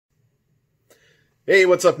Hey,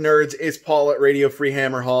 what's up, nerds? It's Paul at Radio Free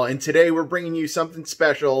Hammer Hall, and today we're bringing you something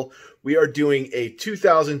special. We are doing a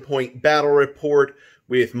 2,000 point battle report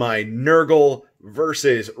with my Nurgle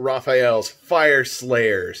versus Raphael's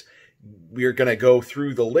Fyreslayers. We are going to go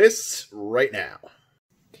through the lists right now.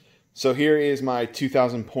 So here is my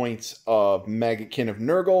 2,000 points of Maggotkin of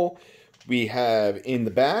Nurgle. We have in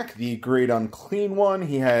the back the Great Unclean One.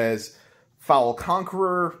 He has Foul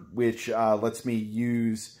Conqueror, which lets me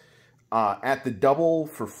use at the double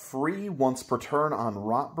for free once per turn on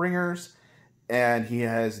Rotbringers. And he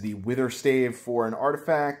has the Witherstave for an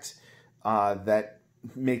artifact that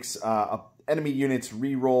makes enemy units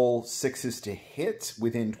reroll 6s to hit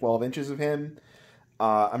within 12 inches of him.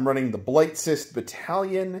 I'm running the Blight Cyst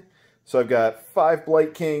Battalion. So I've got 5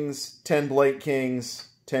 Blight Kings, 10 Blight Kings,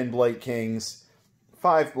 10 Blight Kings,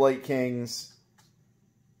 5 Blight Kings,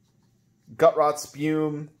 Gutrot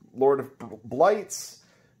Spume, Lord of Blights.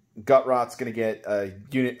 Gutrot's going to get a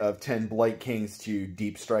unit of 10 Blight Kings to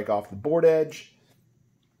deep strike off the board edge.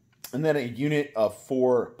 And then a unit of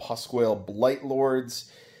 4 Pusgoyle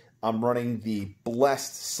Blightlords. I'm running the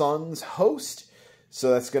Blessed Sons host.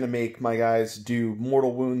 So that's going to make my guys do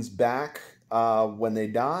mortal wounds back when they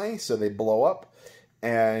die, so they blow up.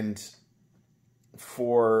 And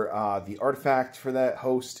for the artifact for that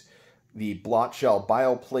host, the Blotshell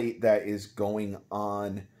Bileplate that is going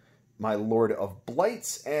on my Lord of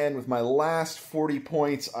Blights, and with my last 40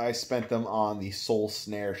 points, I spent them on the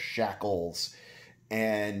Soulsnare Shackles.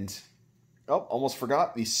 And, oh, almost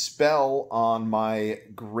forgot, the spell on my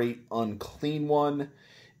Great Unclean One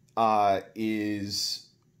is,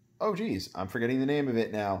 oh geez, I'm forgetting the name of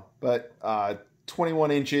it now, but 21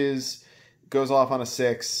 inches, goes off on a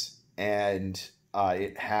 6, and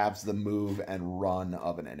it halves the move and run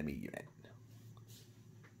of an enemy unit.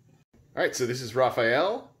 Alright, so this is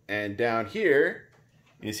Raphael. And down here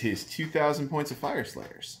is his 2,000 points of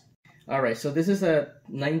Fyreslayers. Alright, so this is a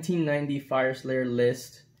 1990 Fyreslayer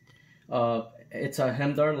list. It's a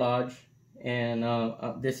Hermdar Lodge. And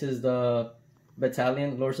this is the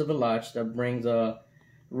Battalion, Lords of the Lodge, that brings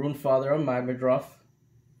Runefather of Magmadroth,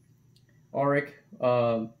 Auric,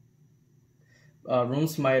 Rune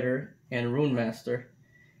Smiter, and Rune Master.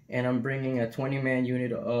 And I'm bringing a 20-man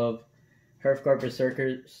unit of Hermdar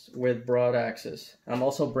Berserkers with broad axes. I'm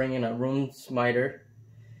also bringing a Rune Smiter,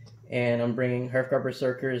 and I'm bringing Hermdar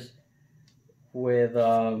Berserkers with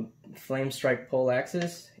Flame Strike pole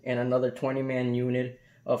axes, and another 20-man unit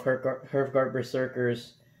of Hermdar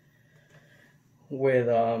Berserkers with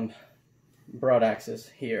broad axes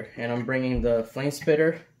here. And I'm bringing the Flame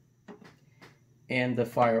Spitter and the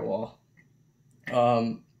Firewall.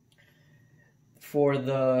 For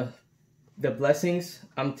the blessings,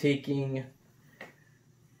 I'm taking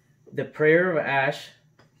the Prayer of Ash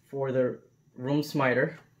for the Rune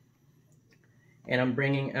Smiter, and I'm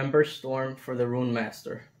bringing Ember Storm for the Rune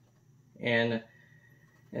Master, and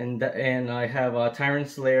I have a Tyrant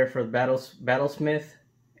Slayer for the Battlesmith,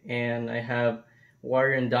 and I have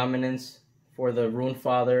Warrior Indominance for the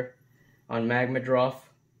Runefather on Magmadroth,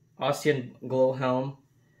 Ossian Glowhelm,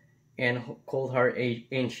 and Coldheart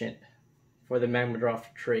Ancient for the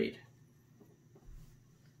Magmadroth trade.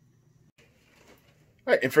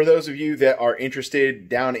 All right, and for those of you that are interested,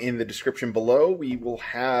 down in the description below, we will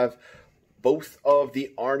have both of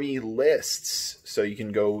the army lists, so you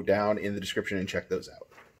can go down in the description and check those out.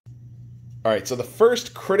 All right, so the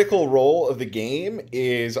first critical roll of the game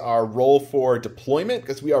is our roll for deployment,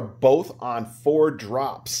 because we are both on 4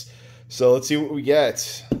 drops. So let's see what we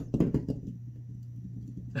get.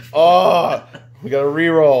 Oh, we got a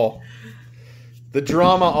reroll. The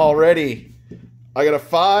drama already. I got a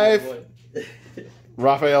 5.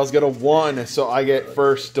 Raphael's got a 1, so I get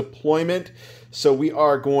first deployment. So we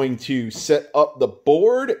are going to set up the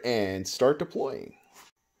board and start deploying.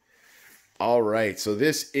 All right, so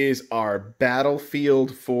this is our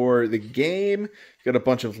battlefield for the game. Got a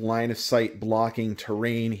bunch of line of sight blocking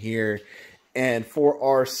terrain here. And for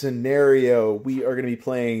our scenario, we are going to be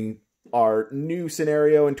playing our new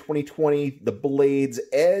scenario in 2020, the Blade's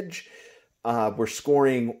Edge. We're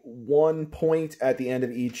scoring 1 point at the end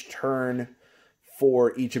of each turn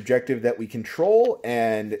for each objective that we control,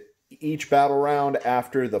 and each battle round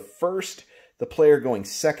after the first, the player going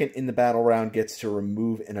second in the battle round gets to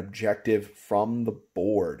remove an objective from the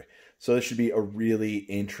board. So this should be a really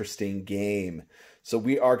interesting game. So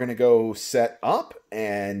we are going to go set up,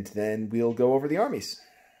 and then we'll go over the armies.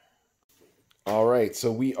 All right,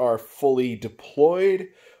 so we are fully deployed.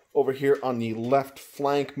 Over here on the left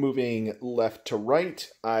flank, moving left to right,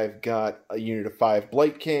 I've got a unit of 5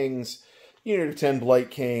 Blight Kings, unit of 10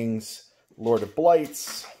 Blight Kings, Lord of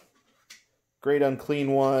Blights, Great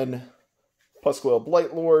Unclean One, Pusgoyle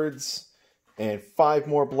Blightlords, and 5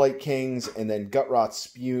 more Blightkings, and then Gutrot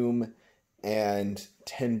Spume, and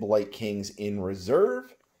 10 Blightkings in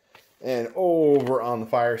reserve. And over on the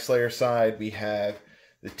Fyreslayer side, we have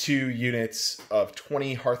the 2 units of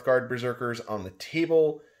 20 Hearthguard Berserkers on the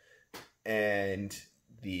table, and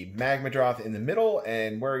the Magmadroth in the middle.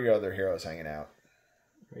 And where are your other heroes hanging out?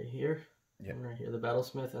 Right here. Yep. Right here, the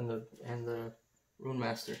Battlesmith and the Rune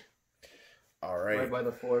Master. All right. Right by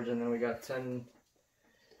the forge, and then we got 10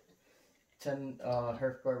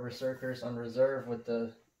 Hearthguard Berserkers on reserve with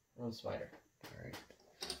the Rune Smiter. All right.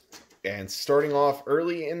 And starting off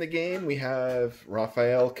early in the game, we have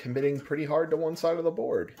Raphael committing pretty hard to one side of the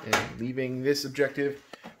board and leaving this objective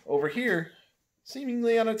over here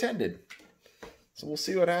seemingly unattended. So we'll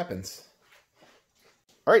see what happens.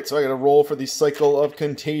 All right, so I got to roll for the Cycle of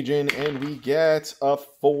Contagion, and we get a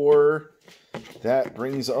 4. That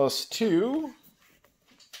brings us to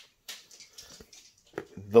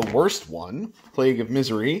the worst one, Plague of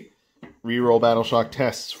Misery. Reroll Battleshock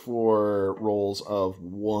tests for rolls of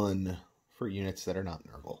 1 for units that are not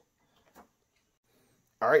Nurgle.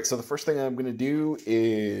 All right, so the first thing I'm going to do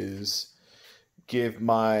is give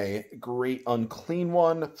my Great Unclean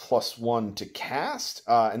One +1 to cast,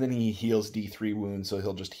 and then he heals D3 wounds, so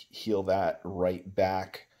he'll just heal that right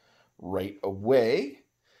back right away.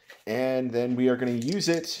 And then we are going to use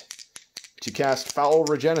it to cast Foul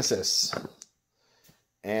Regenesis.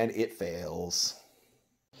 And it fails.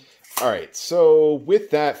 Alright, so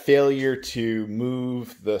with that failure to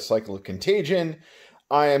move the Cycle of Contagion,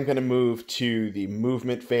 I am going to move to the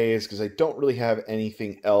movement phase because I don't really have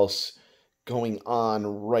anything else going on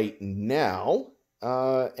right now.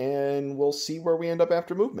 And we'll see where we end up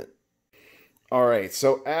after movement. Alright,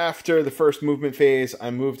 so after the first movement phase, I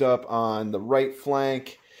moved up on the right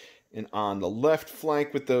flank and on the left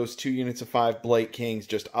flank with those 2 units of 5 Blightkings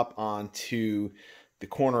just up onto the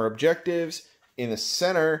corner objectives. In the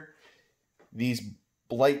center, these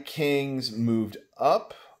Blightkings moved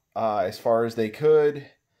up as far as they could.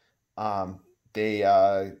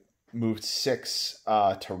 They moved 6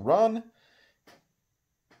 to run.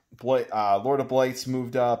 Lord of Blights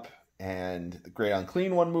moved up, and the Great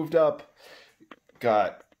Unclean One moved up.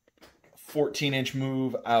 Got 14-inch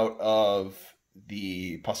move out of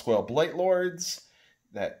the Pusgoyle Blightlords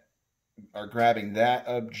that are grabbing that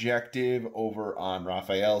objective over on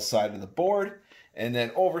Raphael's side of the board. And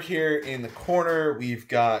then over here in the corner, we've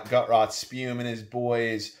got Gutrot Spume and his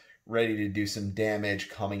boys ready to do some damage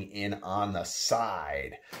coming in on the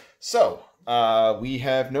side. So, we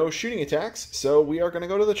have no shooting attacks, so we are going to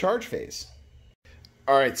go to the charge phase.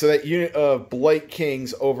 Alright, so that unit of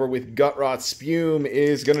Blightkings over with Gutrot Spume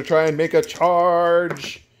is going to try and make a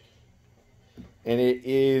charge. And it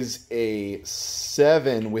is a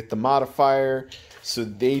 7 with the modifier, so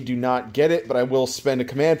they do not get it, but I will spend a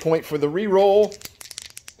command point for the reroll.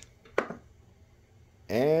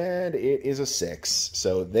 And it is a 6,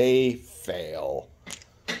 so they fail.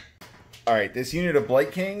 Alright, this unit of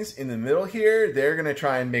Blightkings in the middle here, they're going to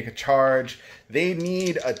try and make a charge. They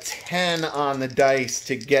need a 10 on the dice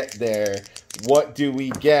to get there. What do we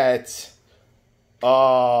get?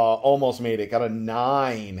 Almost made it. Got a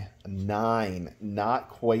 9. A 9. Not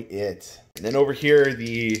quite it. And then over here,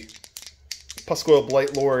 the Pusgoyle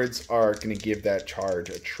Blightlords are going to give that charge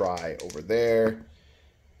a try over there.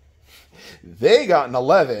 They got an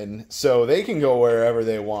 11, so they can go wherever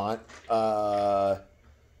they want.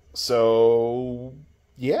 So,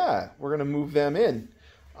 yeah, we're going to move them in.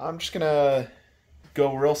 I'm just going to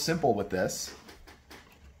go real simple with this.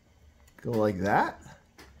 Go like that.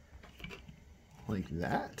 Like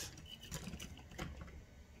that.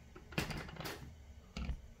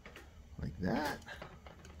 Like that.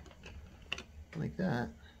 Like that.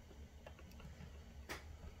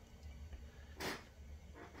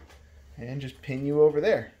 And just pin you over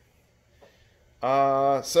there.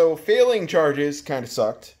 So failing charges kind of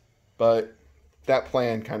sucked, but that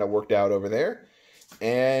plan kind of worked out over there.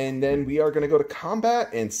 And then we are going to go to combat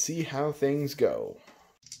and see how things go.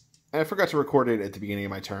 I forgot to record it at the beginning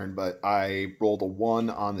of my turn, but I rolled a 1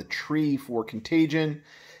 on the tree for Contagion,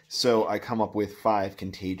 so I come up with 5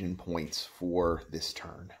 Contagion points for this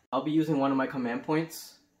turn. I'll be using one of my command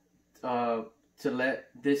points to let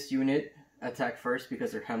this unit attack first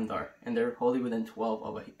because they're Hermdar, and they're wholly within 12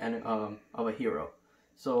 of a hero.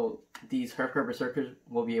 So these Hearthguard Berserkers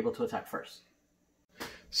will be able to attack first.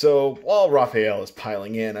 So while Raphael is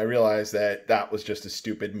piling in, I realized that that was just a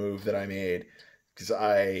stupid move that I made, because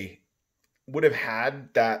I would have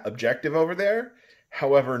had that objective over there.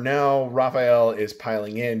 However, now Raphael is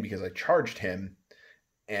piling in because I charged him,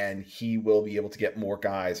 and he will be able to get more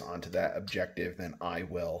guys onto that objective than I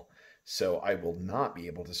will. So I will not be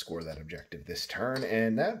able to score that objective this turn,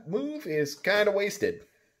 and that move is kind of wasted.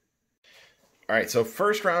 Alright, so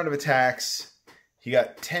first round of attacks. He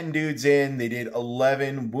got 10 dudes in. They did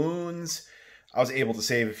 11 wounds. I was able to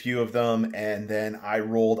save a few of them, and then I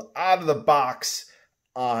rolled out of the box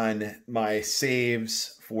on my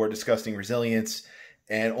saves for Disgusting Resilience,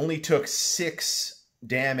 and only took 6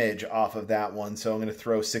 damage off of that one. So I'm going to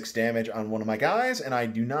throw 6 damage on one of my guys, and I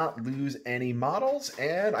do not lose any models,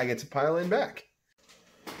 and I get to pile in back.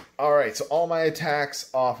 Alright, so all my attacks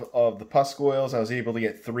off of the Pusgoyles, I was able to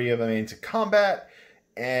get 3 of them into combat,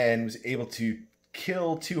 and was able to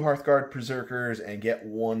kill 2 Hearthguard Berserkers and get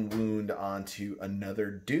 1 wound onto another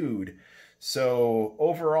dude. So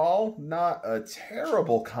overall, not a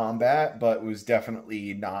terrible combat, but it was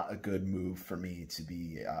definitely not a good move for me to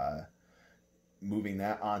be moving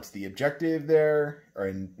that onto the objective there, or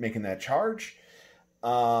in making that charge.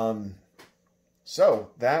 So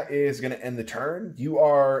that is going to end the turn. You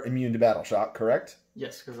are immune to Battle Shock, correct?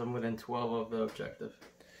 Yes, because I'm within 12 of the objective.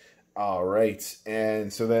 All right,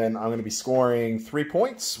 and so then I'm going to be scoring 3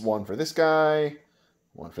 points. 1 for this guy,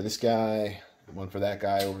 1 for this guy, 1 for that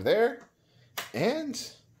guy over there. And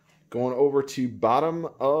going over to bottom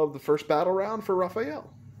of the first battle round for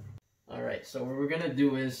Raphael. All right, so what we're going to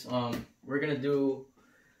do is we're going to do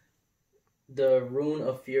the Rune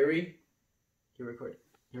of Fury. You're recording?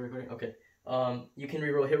 Okay. You can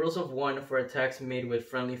reroll Heroes of 1 for attacks made with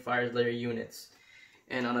friendly Fyreslayer units.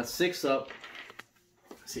 And on a 6-up...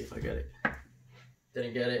 see if I get it.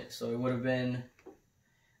 Didn't get it, so it would have been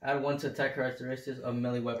add 1 to attack characteristics of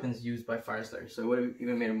melee weapons used by Fyreslayers. So it would have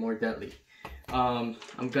even made it more deadly. I'm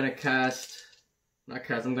gonna cast,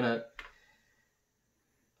 I'm gonna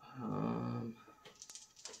one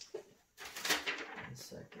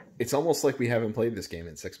second. It's almost like we haven't played this game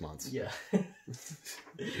in 6 months. Yeah.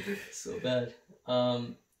 So bad.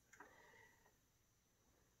 I'm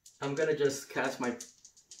gonna just cast my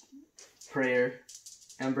prayer.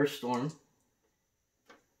 Ember Storm.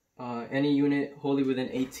 Any unit wholly within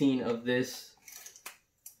 18 of this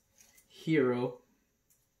hero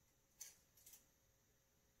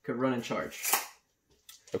could run and charge.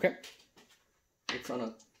 Okay. It's on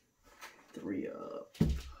a 3-up.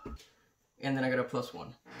 And then I got a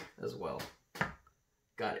 +1 as well.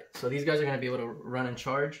 Got it. So these guys are going to be able to run and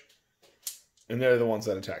charge. And they're the ones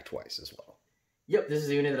that attack twice as well. Yep, this is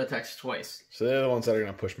the unit that attacks twice. So they're the ones that are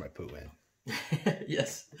going to push my poo in.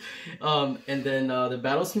 Yes. And then the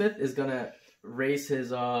Battlesmith is going to raise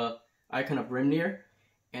his Icon of Rimnir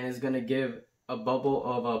and is going to give a bubble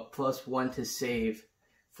of a +1 to save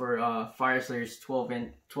for Fyreslayers 12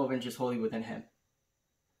 inches wholly within him.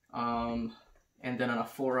 And then on a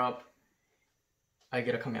 4-up, I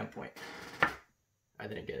get a command point. I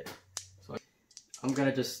didn't get it. So I'm going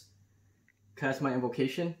to just cast my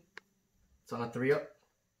Invocation. It's on a 3-up.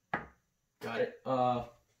 Got it.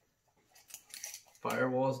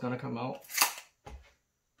 Firewall is gonna come out.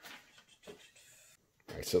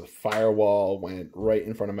 Alright, so the firewall went right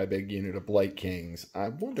in front of my big unit of Blightkings. I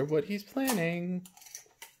wonder what he's planning.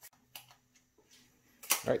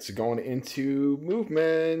 Alright, so going into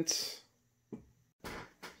movement.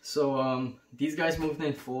 So these guys moved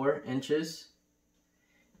in 4 inches.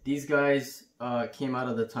 These guys came out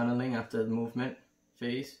of the tunneling after the movement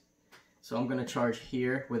phase. So I'm gonna charge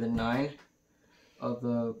here with a 9 of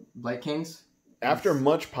the Blightkings. After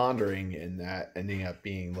much pondering in that ending up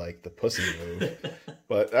being like the pussy move.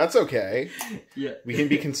 But that's okay. Yeah. We can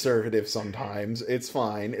be conservative sometimes. It's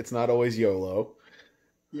fine. It's not always YOLO.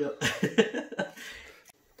 Yep.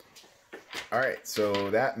 Alright, so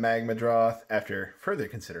that Magmadroth, after further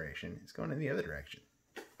consideration, is going in the other direction.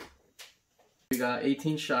 We got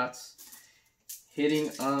 18 shots. Hitting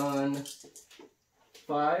on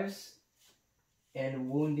 5s and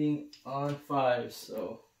wounding on 5s,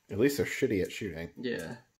 so... At least they're shitty at shooting.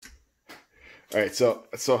 Yeah. All right, so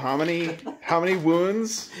how many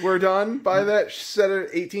wounds were done by that set of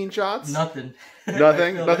 18 shots? Nothing.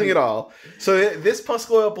 Nothing at all. So this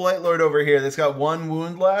Pusgoyle Blightlord over here that's got 1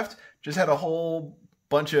 wound left just had a whole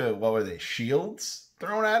bunch of, what were they, shields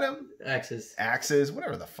thrown at him? Axes,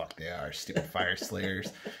 whatever the fuck they are. Stupid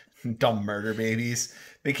Fyreslayers. Dumb murder babies.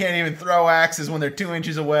 They can't even throw axes when they're 2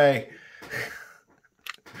 inches away.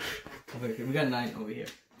 Okay, we got 9 over here.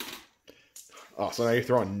 Oh, so now you're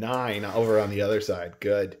throwing 9 over on the other side.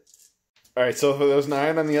 Good. All right, so for those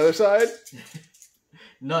 9 on the other side?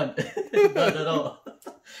 None. None at all.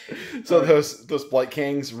 So those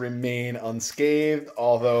Blightkings remain unscathed,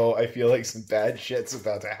 although I feel like some bad shit's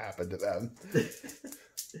about to happen to them.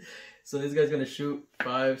 So this guy's going to shoot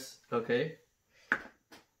 5s. Okay.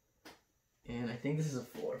 And I think this is a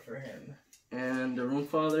 4 for him. And the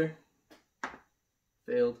Runefather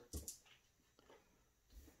Failed.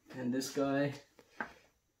 And this guy.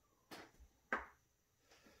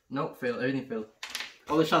 Nope, failed. Everything failed.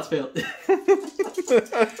 All the shots failed. All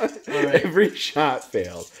right. Every shot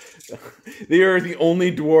failed. They are the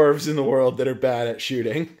only dwarves in the world that are bad at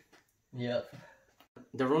shooting. Yep.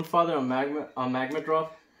 The Runefather on Magmadroth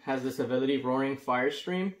has this ability, Roaring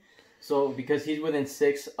Firestream. So because he's within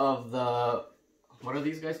 6 of the... What are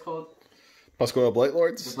these guys called? Pusgoyle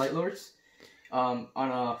Blightlords? The Blightlords. On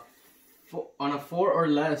a 4 or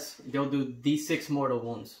less, they'll do D6 mortal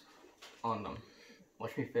wounds on them.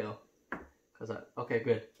 Watch me fail. Okay,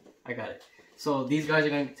 good. I got it. So these guys are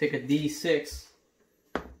going to take a D6,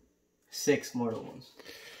 6 mortal wounds.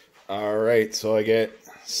 Alright, so I get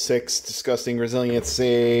 6 disgusting resilience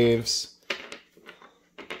saves.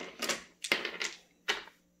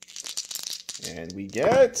 And we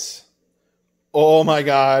get... Oh my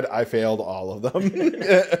god, I failed all of them.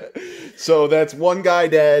 So that's 1 guy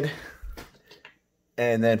dead.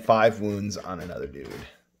 And then 5 wounds on another dude.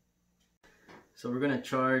 So we're going to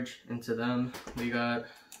charge into them. We got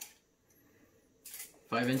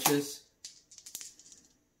 5 inches.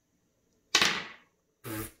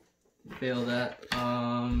 Fail that.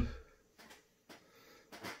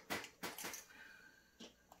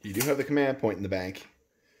 You do have the command point in the bank.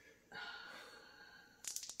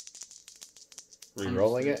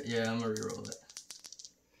 Rerolling it? Yeah, I'm going to reroll it.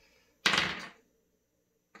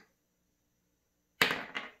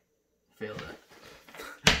 Fail that.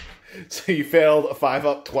 So you failed a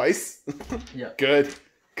 5-up twice? Yeah. Good.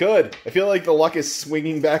 Good. I feel like the luck is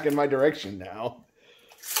swinging back in my direction now.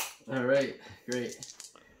 Alright, great.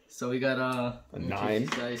 So we got a 9.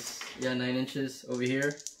 Dice. Yeah, 9 inches over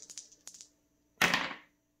here. Fail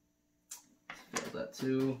that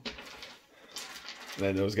too. And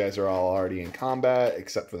then those guys are all already in combat,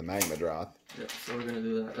 except for the Magmadroth. Yep, so we're gonna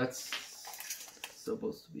do that. That's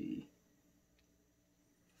supposed to be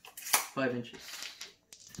 5 inches.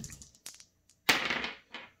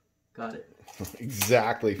 Got it.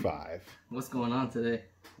 Exactly 5. What's going on today?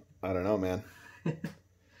 I don't know, man.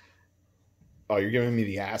 Oh, you're giving me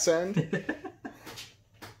the ass end?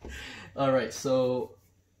 Alright, so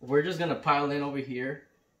we're just gonna pile in over here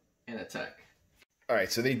and attack. Alright,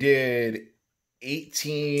 so they did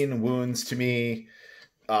 18 wounds to me.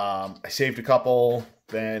 I saved a couple,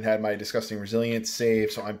 then had my disgusting resilience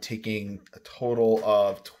save, so I'm taking a total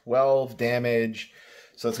of 12 damage.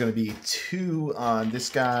 So it's going to be 2 on this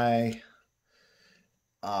guy.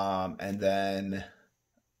 And then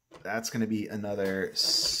that's going to be another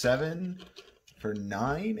 7 for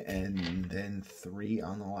 9, and then 3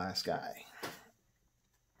 on the last guy.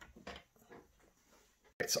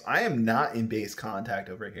 So I am not in base contact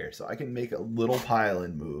over here, so I can make a little pile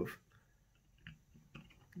and move.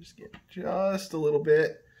 Just get just a little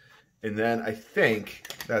bit. And then I think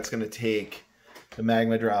that's going to take the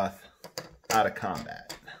Magmadroth out of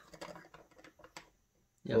combat.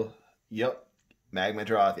 Yep. Well, yep.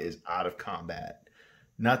 Magmadroth is out of combat.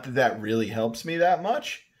 Not that that really helps me that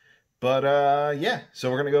much. But, yeah.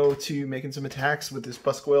 So we're going to go to making some attacks with this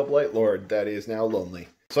Pusgoyle Blightlord that is now lonely.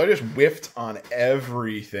 So I just whiffed on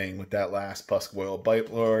everything with that last Pusgoyle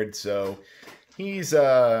Blightlord. So he's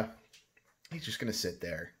just going to sit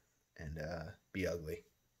there and be ugly.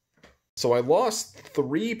 So I lost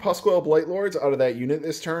 3 Pusgoyle Blightlords out of that unit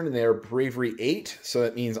this turn, and they're Bravery 8. So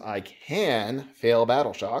that means I can fail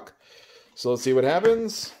Battle Shock. So let's see what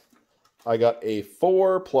happens. I got a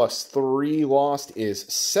 4 plus 3 lost is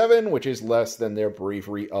 7, which is less than their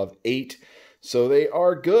Bravery of 8. So they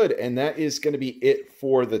are good, and that is going to be it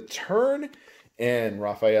for the turn. And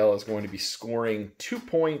Raphael is going to be scoring 2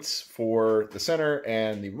 points for the center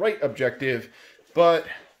and the right objective. But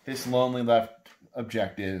this lonely left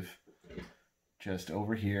objective, just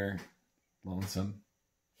over here, lonesome,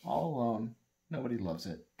 all alone. Nobody loves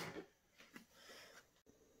it.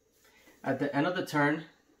 At the end of the turn,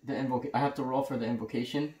 I have to roll for the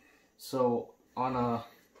invocation. So on a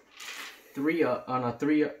 3 up,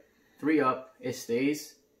 it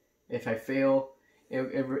stays. If I fail,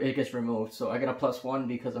 it gets removed. So I get a +1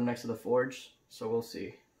 because I'm next to the forge. So we'll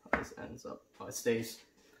see how this ends up. Oh, it stays.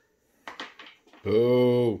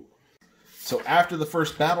 Boo. So after the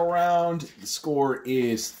first battle round, the score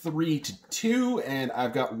is 3-2, and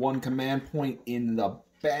I've got 1 command point in the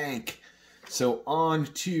bank. So on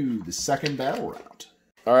to the second battle round.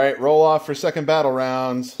 All right, roll off for second battle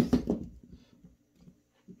round.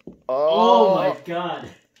 Oh my god.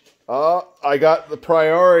 I got the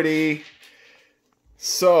priority.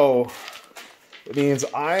 So it means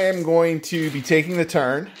I am going to be taking the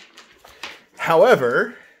turn.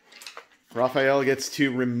 However, Raphael gets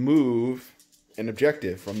to remove an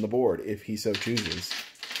objective from the board if he so chooses.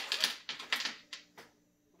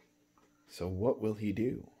 So what will he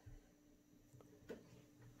do?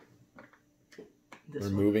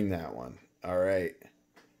 Removing that one. All right.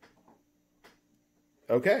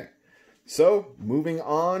 Okay. So moving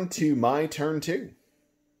on to my turn 2.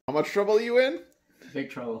 How much trouble are you in? Big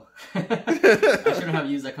trouble. I shouldn't have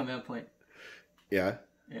used that command point. Yeah.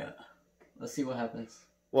 Yeah. Let's see what happens.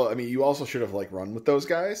 Well, I mean, you also should have like run with those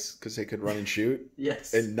guys because they could run and shoot.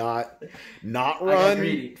 Yes. And not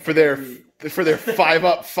run for their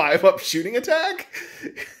 5-up shooting attack.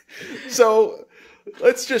 So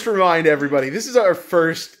let's just remind everybody, this is our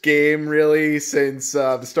first game really since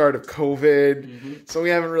the start of COVID. Mm-hmm. So we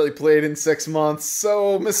haven't really played in 6 months.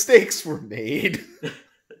 So mistakes were made.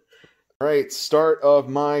 All right, start of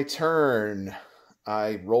my turn.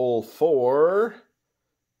 I roll for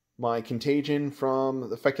my Contagion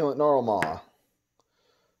from the Feculent Gnarlmaw.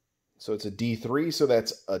 So it's a D3, so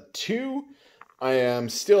that's a 2. I am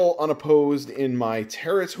still unopposed in my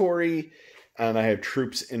territory, and I have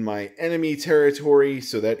troops in my enemy territory,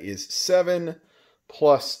 so that is 7.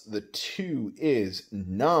 Plus the 2 is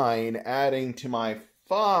 9, adding to my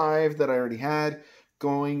 5 that I already had,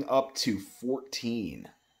 going up to 14.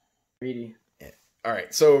 Greedy. All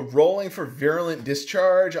right, so rolling for Virulent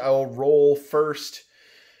Discharge, I will roll first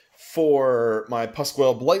for my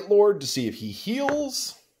Pusgoyle Blightlord to see if he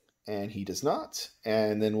heals, and he does not.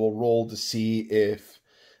 And then we'll roll to see if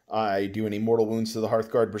I do any mortal wounds to the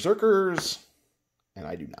Hearthguard Berserkers, and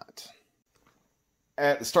I do not.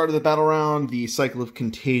 At the start of the battle round, the cycle of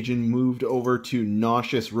Contagion moved over to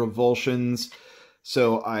Nauseous Revulsions.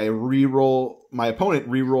 So I re-roll, my opponent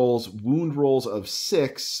re-rolls wound rolls of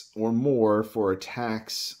 6 or more for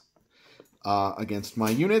attacks against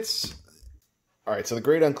my units. All right, so the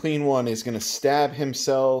Great Unclean One is going to stab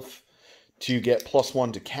himself to get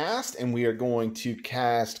 +1 to cast, and we are going to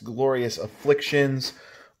cast Glorious Afflictions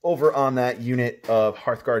over on that unit of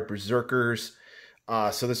Hearthguard Berserkers.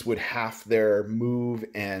 So this would half their move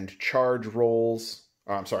and charge rolls.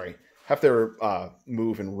 Half their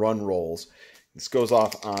move and run rolls. This goes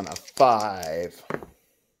off on a 5.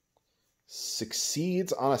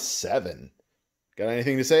 Succeeds on a 7. Got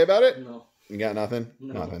anything to say about it? No. You got nothing?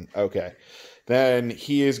 No. Nothing. Okay. Then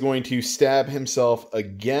he is going to stab himself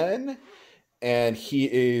again, and he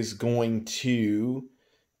is going to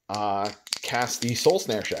cast the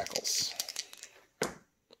Soulsnare Shackles.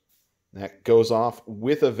 That goes off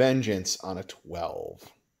with a vengeance on a 12.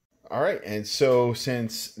 All right, and so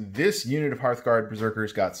since this unit of Hearthguard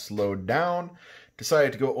Berserkers got slowed down,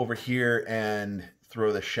 decided to go over here and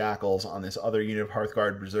throw the Shackles on this other unit of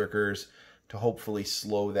Hearthguard Berserkers to hopefully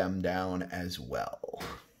slow them down as well.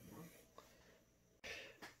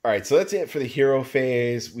 All right, so that's it for the hero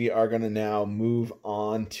phase. We are going to now move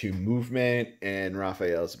on to movement, and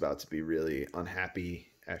Raphael's about to be really unhappy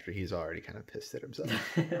after he's already kind of pissed at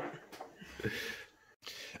himself.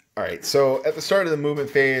 All right, so at the start of the movement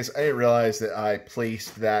phase, I didn't realize that I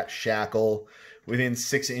placed that shackle within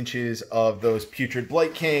 6 inches of those Putrid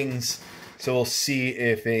Blightkings. So we'll see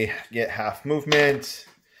if they get half movement.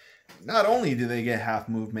 Not only do they get half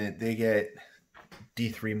movement, they get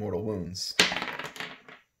D3 mortal wounds.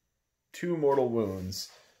 2 mortal wounds.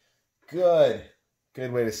 Good.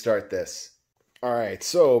 Good way to start this. All right,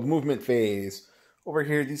 so movement phase. Over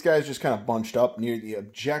here, these guys just kind of bunched up near the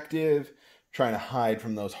objective, trying to hide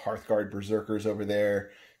from those Hearthguard Berserkers over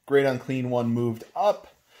there. Great Unclean One moved up.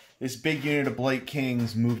 This big unit of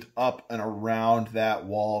Blightkings moved up and around that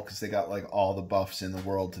wall because they got like all the buffs in the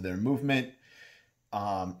world to their movement.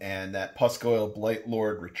 And that Pusgoyle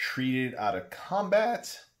Blightlord retreated out of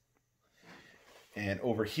combat. And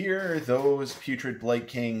over here, those Putrid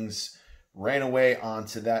Blightkings ran away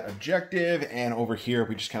onto that objective. And over here,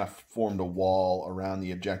 we just kind of formed a wall around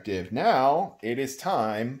the objective. Now, it is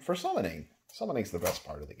time for summoning. Summoning's the best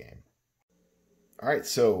part of the game. All right,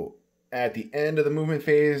 so at the end of the movement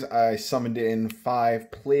phase, I summoned in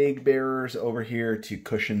 5 Plague Bearers over here to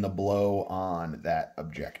cushion the blow on that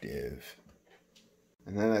objective.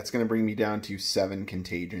 And then that's going to bring me down to 7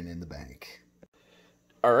 Contagion in the bank.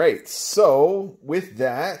 All right, so with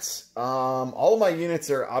that, all of my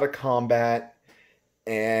units are out of combat,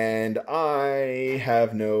 and I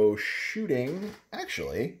have no shooting.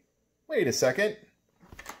 Actually, wait a second.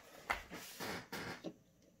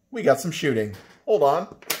 We got some shooting. Hold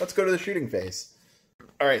on. Let's go to the shooting phase.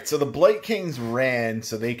 All right, so the Blightkings ran,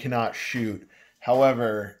 so they cannot shoot.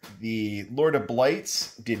 However, the Lord of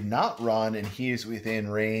Blights did not run, and he is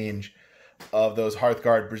within range of those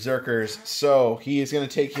Hearthguard Berserkers. So he is going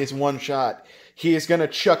to take his one shot. He is going to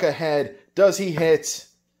chuck ahead. Does he hit?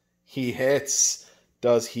 He hits.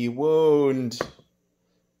 Does he wound?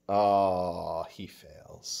 Ah, he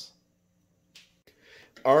fails.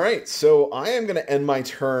 All right, so I am going to end my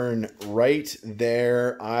turn right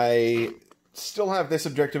there. I still have this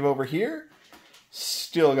objective over here.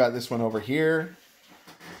 Still got this one over here.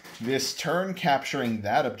 This turn capturing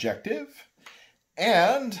that objective.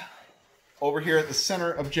 And over here at the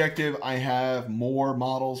center objective, I have more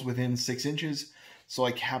models within 6 inches. So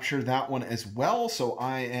I capture that one as well. So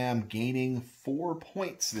I am gaining 4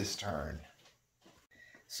 points this turn.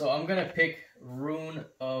 So I'm going to pick Rune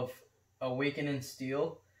of Awakening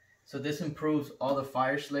Steel. So this improves all the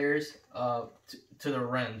Fyreslayers to the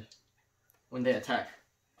rend when they attack.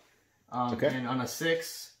 Okay. And on a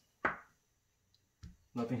 6,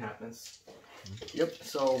 nothing happens. Yep.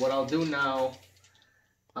 So what I'll do now,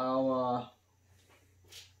 I'll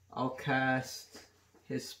cast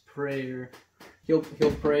his prayer. He'll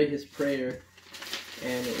pray his prayer,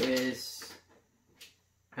 and it is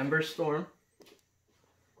Ember Storm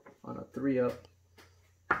on a 3-up.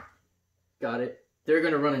 Got it. They're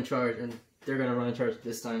gonna run in charge, and they're gonna run in charge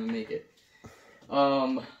this time and make it.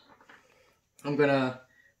 I'm gonna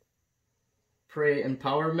pray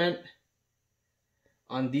Empowerment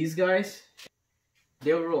on these guys.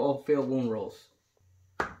 They'll roll all failed wound rolls.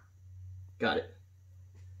 Got it.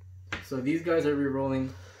 So these guys are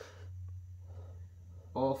re-rolling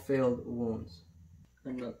all failed wounds.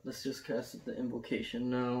 And let's just cast the invocation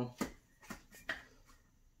now.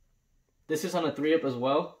 This is on a 3-up as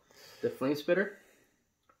well. The Flame Spitter.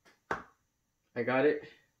 I got it.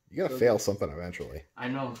 You're going to fail something eventually. I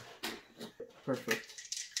know. Perfect.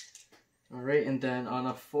 Alright, and then on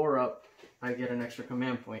a 4-up, I get an extra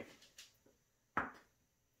command point.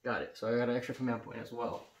 Got it. So I got an extra command point as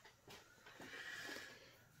well.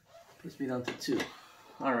 Puts me down to 2.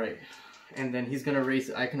 Alright. And then he's going to raise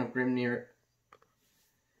the Icon of Grimnir.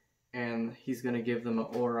 And he's going to give them an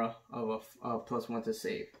aura of a +1 to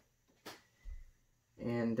save.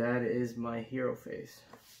 And that is my hero phase.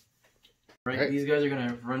 Right, these guys are going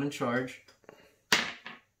to run and charge.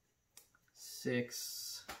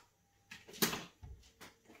 6.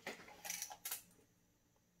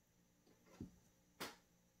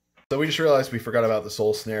 So we just realized we forgot about the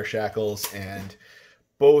Soulsnare Shackles, and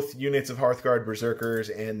both units of Hearthguard Berserkers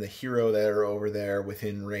and the hero that are over there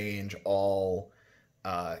within range all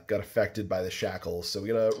got affected by the Shackles. So we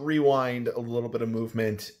gotta rewind a little bit of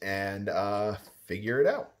movement and figure it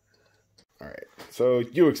out. All right, so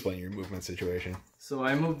you explain your movement situation. So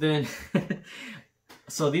I moved in.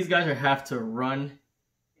 So these guys have to run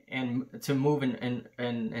and to move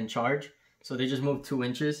and charge. So they just moved 2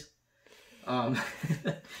 inches.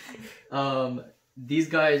 These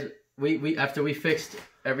guys, we after we fixed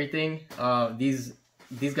everything, these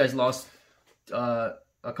guys lost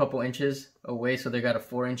a couple inches away, so they got a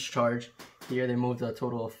 4-inch charge. Here they moved a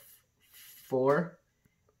total of 4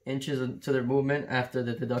 inches to their movement after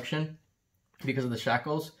the deduction because of the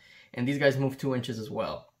shackles, and these guys moved 2 inches as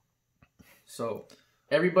well. So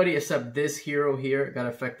everybody except this hero here got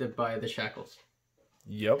affected by the shackles.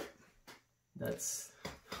 Yep. That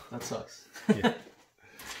sucks. Yeah.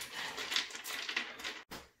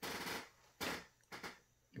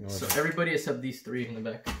 So everybody except these 3 in the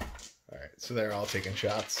back. All right, so they're all taking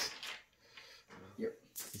shots. Yep.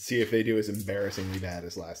 Let's see if they do as embarrassingly bad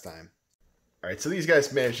as last time. All right, so these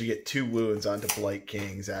guys managed to get 2 wounds onto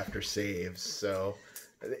Blightkings after saves, so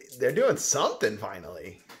they're doing something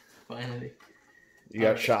finally. Finally. You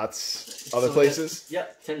got shots other places?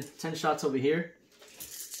 Yep, 10 shots over here.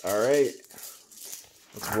 All right.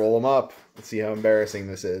 Let's roll them up. Let's see how embarrassing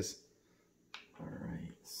this is. All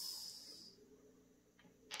right.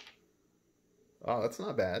 Oh, that's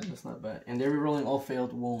not bad. That's not bad. And they're rolling all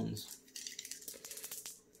failed wounds.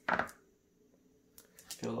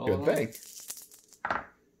 Failed all Good thing.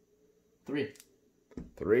 3.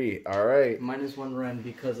 3. All right. -1 rend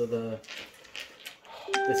because of the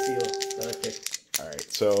seal that I picked. All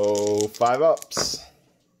right. So 5 ups.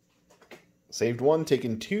 Saved 1,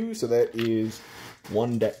 taken 2. So that is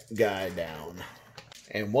 1 guy down.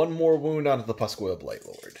 And 1 more wound onto the Pusgoyle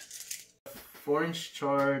Blightlord. 4-inch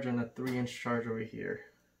charge and a 3-inch charge over here.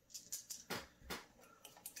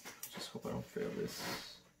 Just hope I don't fail this.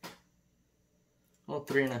 Oh,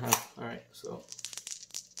 3.5. Alright, so.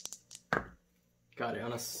 Got it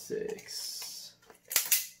on a 6.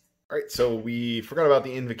 Alright, so we forgot about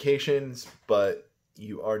the invocations, but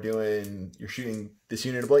you're shooting this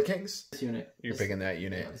unit of Blightkings? This unit. You're picking that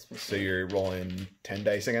unit. Yeah, so you're rolling 10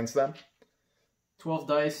 dice against them? 12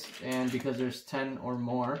 dice, and because there's 10 or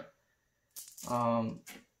more, on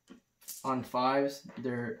 5s,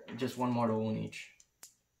 they're just 1 mortal wound each.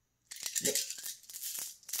 Yep.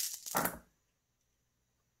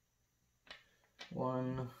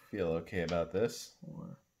 1. Feel okay about this.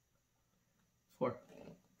 4.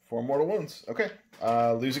 4 mortal wounds. Okay.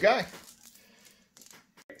 Lose a guy.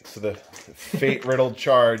 So the fate-riddled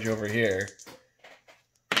charge over here.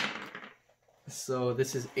 So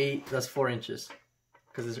this is 8. That's 4 inches.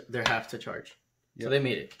 Because they're half to charge. Yep. So they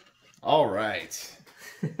made it. All right.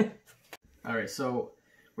 All right, so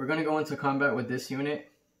we're going to go into combat with this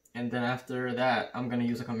unit. And then after that, I'm going to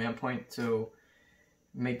use a command point to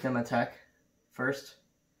make them attack first.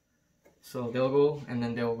 So they'll go, and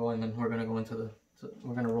then they'll go, and then we're going to go into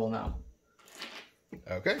we're going to roll now.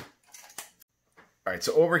 Okay. All right,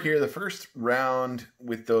 so over here, the first round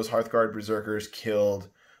with those Hearthguard Berserkers killed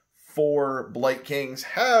 4 Blight Kings.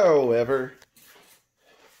 However,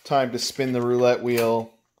 time to spin the roulette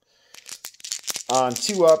wheel. On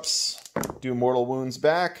 2-ups, do mortal wounds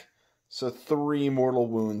back. So 3 mortal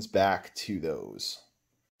wounds back to those.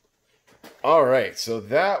 All right, so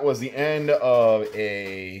that was the end of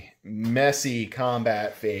a messy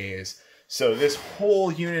combat phase. So this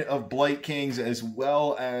whole unit of Blight Kings, as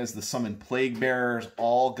well as the summoned Plague Bearers,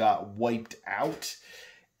 all got wiped out.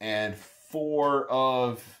 And 4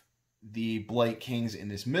 of the Blight Kings in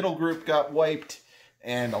this middle group got wiped.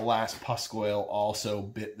 And the last Pusgoyle also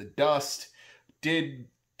bit the dust. Did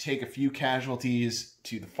take a few casualties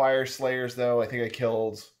to the Fyreslayers, though. I think I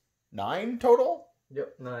killed 9 total?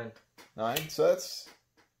 Yep, 9. 9, so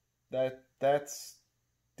that's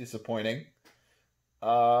disappointing.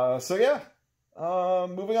 So yeah,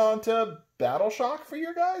 moving on to Battle Shock for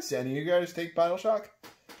you guys. Any of you guys take Battle Shock?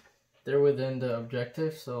 They're within the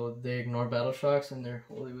objective, so they ignore Battle Shocks, and they're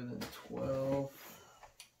wholly within 12.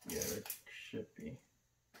 Yeah, it should be.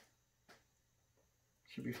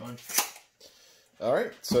 Should be fine. All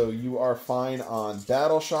right, so you are fine on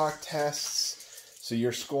Battle Shock tests. So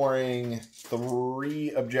you're scoring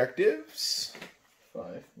 3 objectives.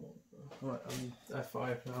 5. What? I'm at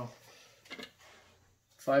 5 now.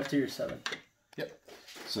 5 to your 7. Yep.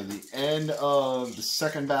 So the end of the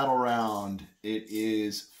second battle round, it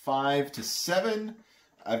is 5 to 7.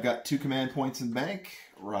 I've got 2 command points in the bank.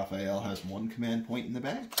 Raphael has 1 command point in the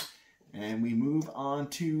bank. And we move on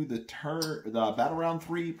to the battle round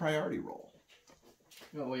 3 priority roll.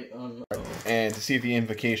 Oh, wait. And to see if the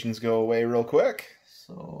invocations go away real quick.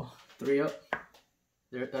 So 3 up.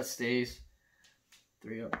 There, that stays.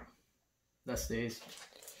 3 up. That stays.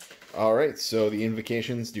 All right, so the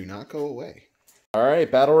invocations do not go away. All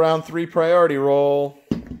right, battle round 3 priority roll.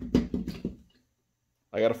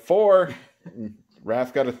 I got a 4.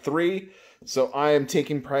 Raph got a 3. So I am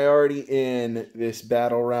taking priority in this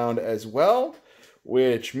battle round as well,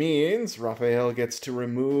 which means Raphael gets to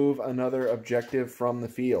remove another objective from the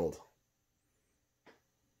field.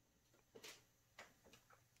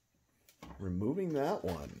 Removing that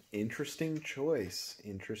one. Interesting choice.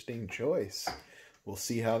 Interesting choice. We'll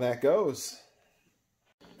see how that goes.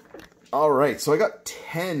 All right, so I got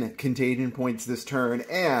 10 contagion points this turn,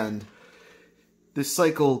 and this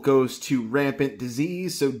cycle goes to Rampant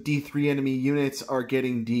Disease, so D3 enemy units are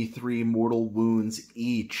getting D3 mortal wounds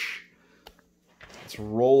each. Let's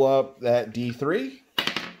roll up that D3.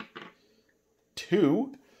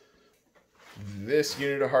 2. This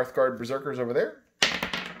unit of Hearthguard Berserkers over there.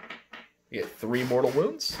 You get 3 mortal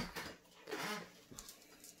wounds.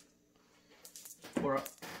 4 up.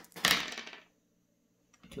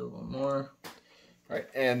 Kill 1 more. All right,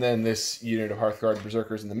 and then this unit of Hearthguard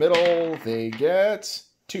Berserkers in the middle, they get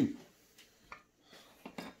 2.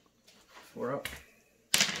 4 up.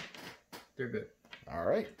 They're good. All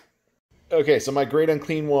right. Okay, so my Great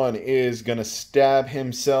Unclean One is going to stab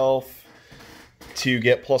himself to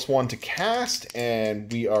get +1 to cast, and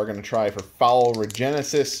we are going to try for Foul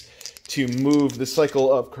Regenesis to move the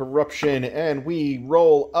cycle of corruption, and we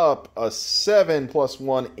roll up a 7 +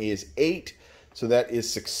 1 is 8, so that is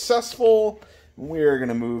successful. We're going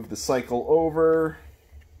to move the cycle over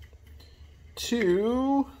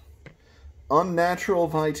to Unnatural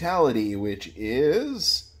Vitality, which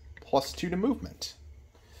is +2 to movement.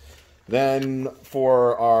 Then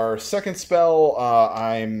for our second spell,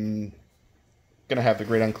 I'm going to have the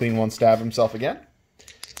Great Unclean One stab himself again.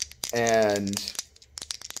 And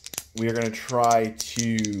we are going to try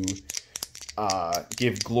to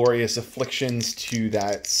give Glorious Afflictions to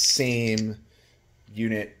that same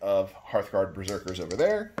unit of Hearthguard Berserkers over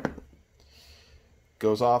there.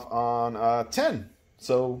 Goes off on 10.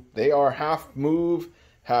 So they are half move,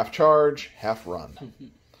 half charge, half run.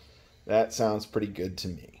 That sounds pretty good to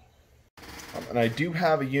me. And I do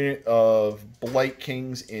have a unit of Blight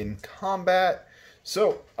Kings in combat.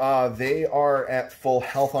 So they are at full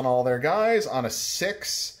health on all their guys. On a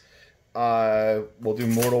 6, we'll do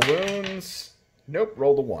mortal wounds. Nope,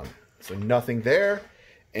 rolled a 1. So nothing there.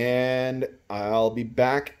 And I'll be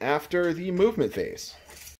back after the movement phase.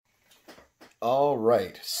 All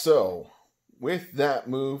right, so with that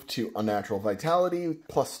move to Unnatural Vitality,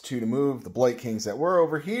 +2 to move, the Blightkings that were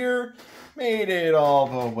over here made it all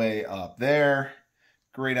the way up there.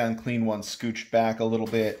 Great Unclean One scooched back a little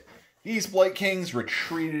bit. These Blightkings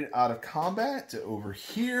retreated out of combat to over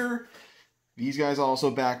here. These guys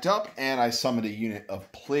also backed up, and I summoned a unit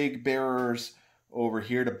of Plague Bearers over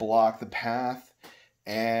here to block the path.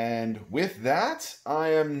 And with that, I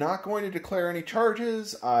am not going to declare any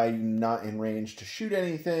charges. I'm not in range to shoot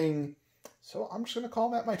anything. So I'm just going to call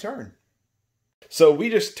that my turn. So we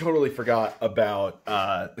just totally forgot about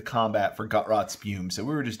the combat for Gutrot Spume. So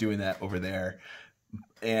we were just doing that over there.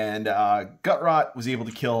 And Gutrot was able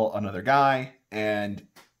to kill another guy. And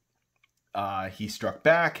he struck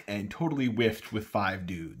back and totally whiffed with 5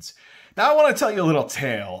 dudes. Now I want to tell you a little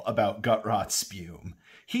tale about Gutrot Spume.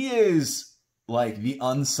 He is like the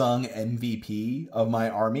unsung MVP of my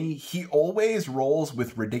army. He always rolls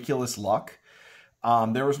with ridiculous luck.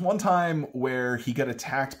 There was one time where he got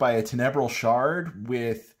attacked by a Tenebral Shard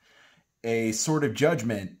with a Sword of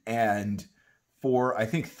Judgment, and for I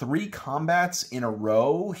think 3 combats in a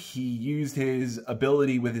row, he used his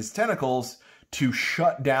ability with his tentacles to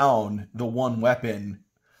shut down the one weapon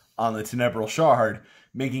on the Tenebral Shard,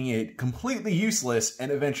 making it completely useless and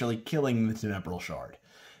eventually killing the Tenebral Shard.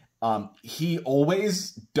 He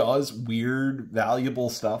always does weird,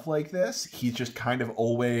 valuable stuff like this. He's just kind of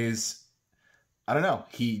always, I don't know,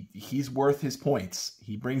 he's worth his points.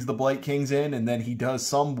 He brings the Blightkings in, and then he does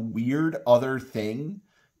some weird other thing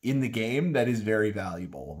in the game that is very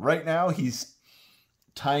valuable. Right now, he's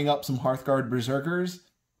tying up some Hearthguard Berserkers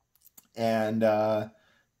and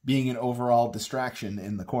being an overall distraction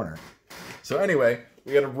in the corner. So anyway,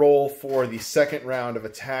 we got to roll for the second round of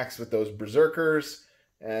attacks with those Berserkers.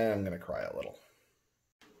 And I'm going to cry a little.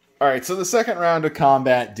 Alright, so the second round of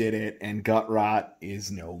combat did it, and Gutrot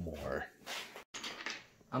is no more.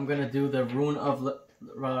 I'm going to do the Rune of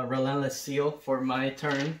Relentless Seal for my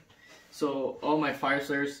turn. So all my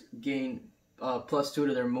Fyreslayers gain +2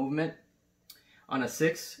 to their movement. On a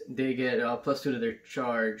 6, they get +2 to their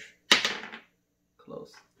charge.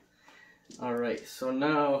 Close. Alright, so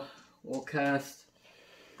now we'll cast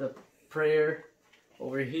the prayer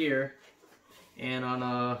over here. And on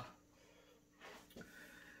a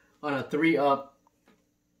 3-up,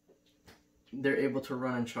 they're able to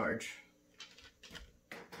run and charge.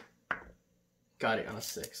 Got it on a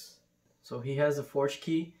 6. So he has a Forge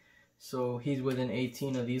Key, so he's within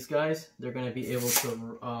 18 of these guys. They're going to be able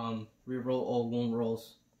to reroll all wound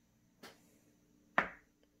rolls.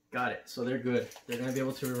 Got it. So they're good. They're going to be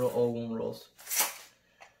able to reroll all wound rolls.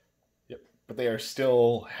 Yep. But they are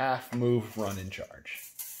still half move, run, and charge.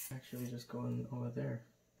 Actually, just going over there,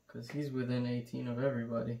 because he's within 18 of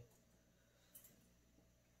everybody.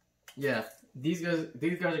 Yeah, these guys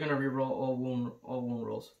are gonna reroll all wound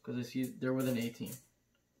rolls because they're within 18.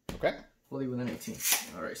 Okay. Fully within 18.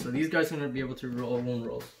 All right, so these guys are gonna be able to reroll all wound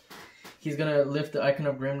rolls. He's gonna lift the Icon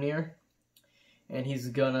of Grimnir, and he's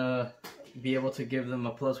gonna be able to give them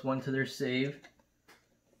a +1 to their save.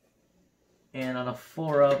 And on a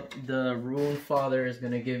 4-up, the Runefather is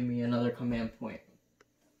gonna give me another command point.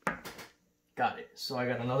 Got it. So I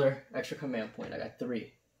got another extra command point. I got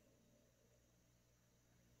 3.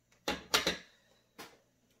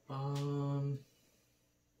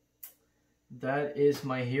 That is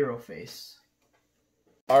my hero face.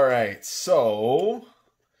 Alright, so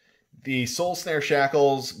the Soulsnare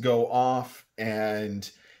Shackles go off and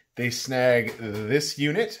they snag this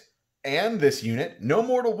unit and this unit. No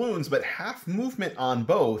mortal wounds, but half movement on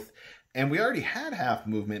both. And we already had half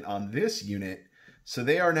movement on this unit. So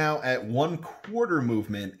they are now at 1/4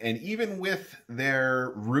 movement, and even with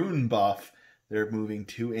their rune buff, they're moving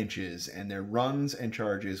 2 inches, and their runs and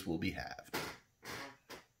charges will be halved.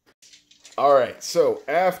 Alright, so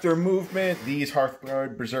after movement, these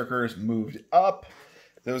Hearthguard Berserkers moved up.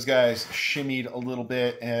 Those guys shimmied a little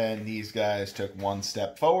bit, and these guys took 1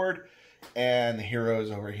 step forward, and the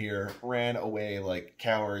heroes over here ran away like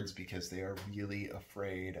cowards because they are really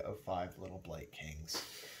afraid of 5 little Blightkings.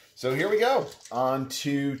 So here we go, on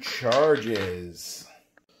to charges.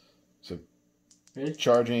 So,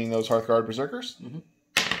 charging those Hearthguard Berserkers.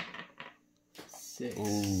 6.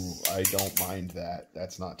 Ooh, I don't mind that.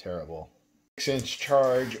 That's not terrible. 6-inch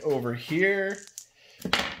charge over here.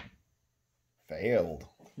 Failed.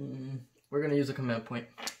 We're going to use a command point.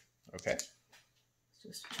 Okay. Let's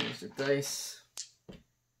just change the dice.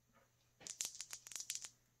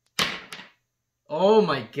 Oh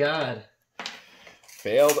my god.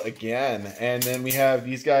 Failed again. And then we have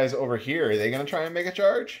these guys over here. Are they going to try and make a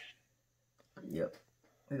charge? Yep.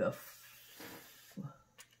 We got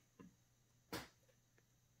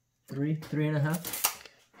 3.5.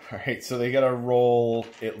 Alright, so they gotta roll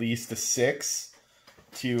at least a 6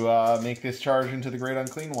 to make this charge into the Great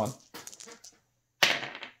Unclean One.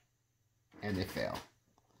 And they fail.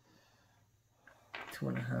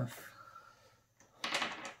 2.5.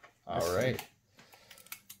 Alright.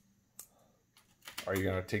 Are you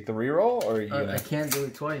gonna take the reroll, or are you gonna... I can't do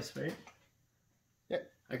it twice, right? Yeah.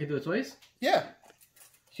 I can do it twice? Yeah.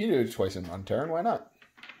 You can do it twice in one turn, why not?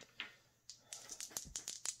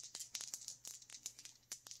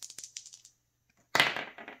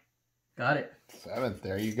 Got it. 7th,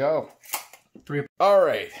 there you go. 3.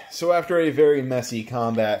 Alright, so after a very messy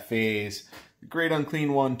combat phase, the Great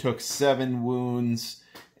Unclean One took 7 wounds,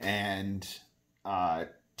 and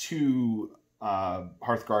 2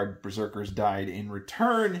 Hearthguard Berserkers died in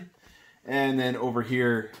return. And then over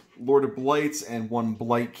here, Lord of Blights and 1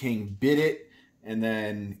 Blight King bit it, and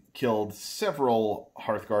then killed several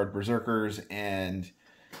Hearthguard Berserkers, and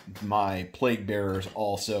my Plague Bearers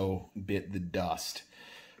also bit the dust.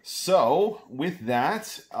 So, with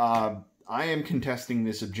that, I am contesting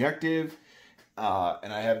this objective,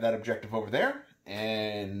 and I have that objective over there,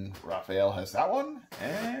 and Raphael has that one,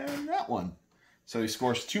 and that one. So he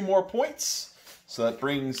scores 2 more points, so that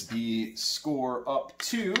brings the score up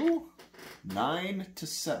to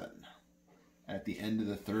 9-7 at the end of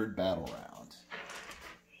the 3rd battle round.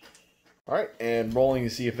 Alright, and rolling to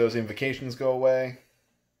see if those invocations go away.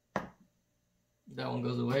 That one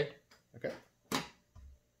goes away. Okay.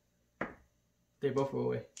 They both go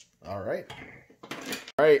away. Alright.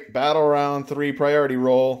 Alright, battle round 3 priority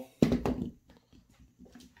roll.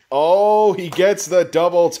 Oh, he gets the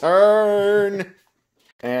double turn!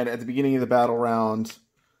 And at the beginning of the battle round,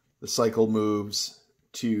 the cycle moves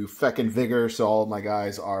to Feck and Vigor, so all of my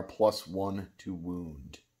guys are +1 to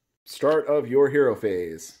wound. Start of your hero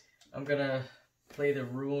phase. I'm gonna play the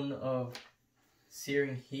Rune of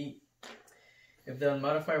Searing Heat. If the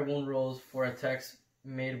unmodified wound rolls for attacks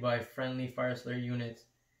made by friendly Fyreslayer units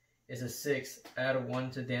is a 6, add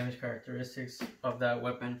 1 to damage characteristics of that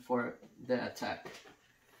weapon for the attack.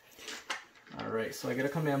 Alright, so I get a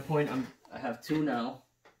command point. I have 2 now.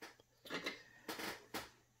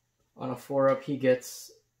 On a 4-up, he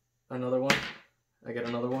gets another one. I get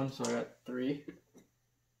another one, so I got 3.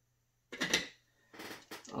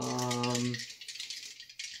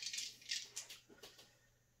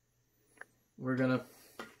 We're gonna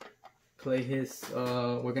play his,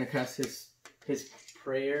 we're gonna cast his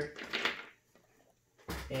prayer,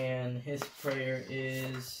 and his prayer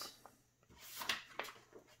is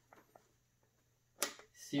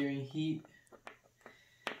Searing Heat.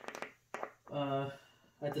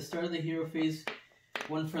 At the start of the hero phase,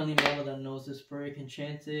 1 friendly model that knows this prayer can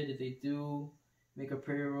chant it. If they do, make a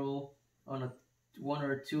prayer roll. On a 1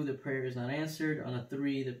 or a 2, the prayer is not answered. On a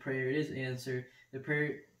 3, the prayer is answered.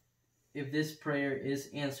 If this prayer is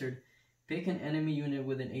answered, pick an enemy unit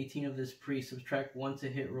with an 18 of this pre, subtract 1 to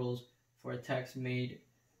hit rolls for attacks made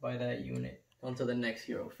by that unit onto the next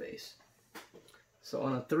hero phase. So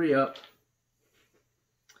on a 3-up,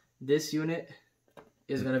 this unit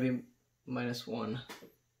is going to be -1.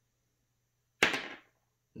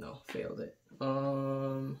 No, failed it.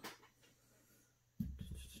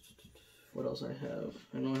 What else I have?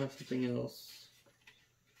 I know I have something else.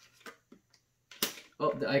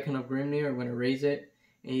 Oh, the Icon of Grimnir. I'm going to raise it.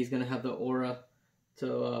 And he's going to have the aura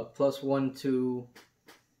to +1 to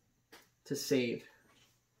save.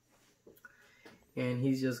 And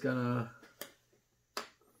he's just going to...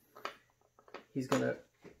 He's going to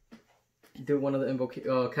do one of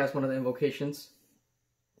the cast one of the invocations.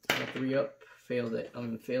 3-up. Failed it.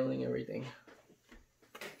 I'm failing everything.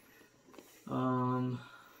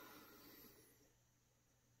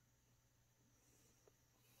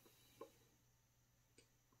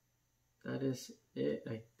 That is it,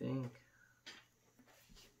 I think.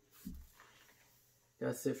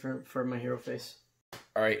 That's it for my hero phase.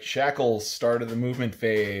 Alright, Shackles started the movement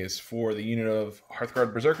phase for the unit of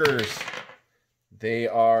Hearthguard Berserkers. They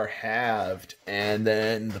are halved. And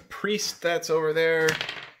then the priest that's over there,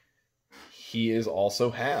 he is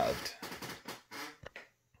also halved.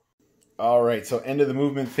 Alright, so end of the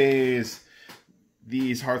movement phase.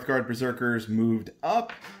 These Hearthguard Berserkers moved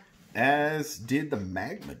up, as did the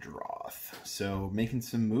Magmadroth. So making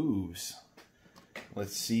some moves.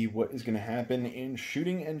 Let's see what is going to happen in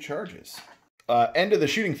shooting and charges. End of the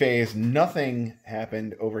shooting phase, nothing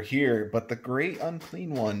happened over here, but the Great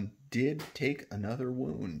Unclean One did take another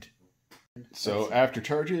wound. So after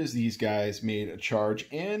charges, these guys made a charge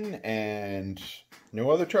in, and no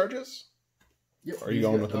other charges? Yep. Or are you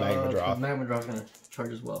going with the Magmadroth? The Magmadroth going to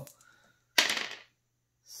charge as well.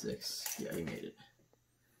 6. Yeah, you made it.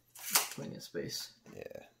 Plenty of space.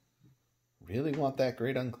 Yeah. Really want that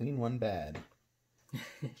great Unclean One bad.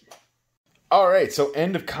 Alright, so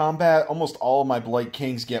end of combat. Almost all of my Blight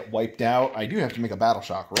Kings get wiped out. I do have to make a Battle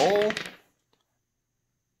Shock roll.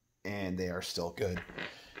 And they are still good.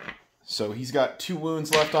 So he's got 2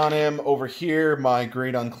 wounds left on him. Over here, my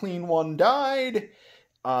great Unclean One died.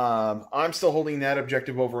 I'm still holding that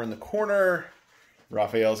objective over in the corner.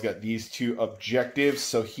 Raphael's got these 2 objectives,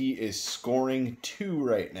 so he is scoring 2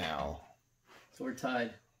 right now. So we're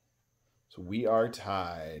tied. So we are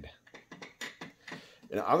tied.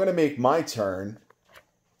 And I'm going to make my turn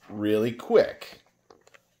really quick.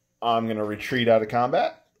 I'm going to retreat out of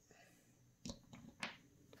combat.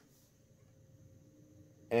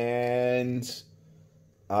 And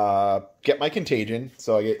get my contagion.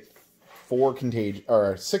 So I get 4 contagion,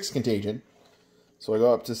 or 6 contagion. So I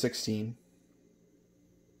go up to 16.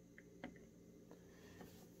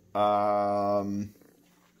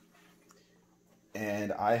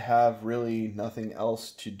 And I have really nothing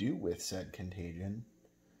else to do with said contagion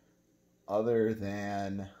other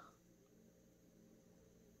than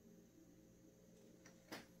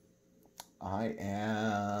I'm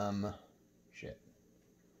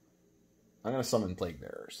going to summon Plague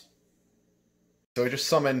Bearers. So I just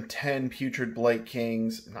summoned 10 Putrid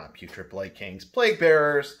Blightkings, not Putrid Blightkings, Plague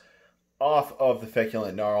Bearers off of the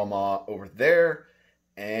Feculent Gnarlmaw over there.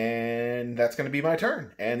 And that's going to be my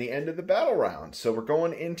turn and the end of the battle round. So we're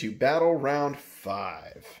going into battle round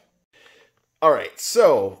 5. All right,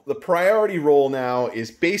 so the priority roll now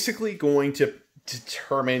is basically going to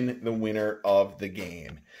determine the winner of the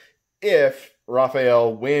game. If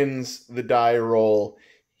Raphael wins the die roll,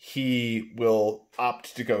 he will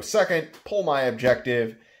opt to go second, pull my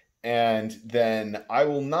objective, and then I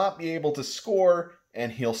will not be able to score,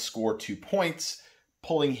 and he'll score 2 points,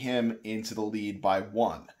 pulling him into the lead by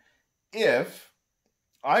 1. If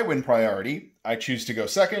I win priority, I choose to go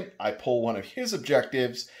second, I pull one of his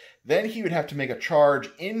objectives, then he would have to make a charge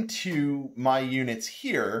into my units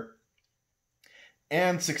here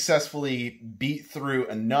and successfully beat through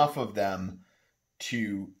enough of them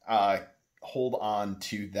to hold on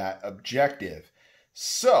to that objective.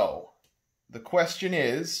 So the question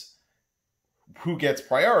is, who gets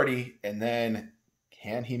priority, and then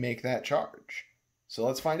can he make that charge? So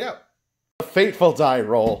let's find out. A fateful die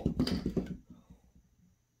roll.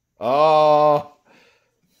 Oh,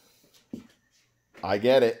 I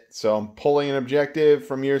get it. So I'm pulling an objective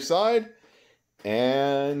from your side,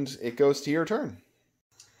 and it goes to your turn.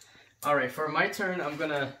 All right, for my turn, I'm going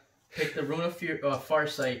to pick the Rune of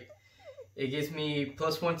Farsight. It gives me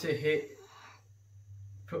 +1 to hit,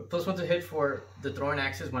 +1 to hit for the throwing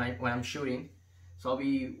axes when I'm shooting. So I'll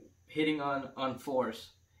be hitting on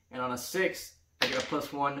 4s, and on a 6, I get a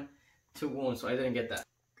 +1 to wound. So I didn't get that.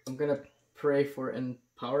 I'm gonna pray for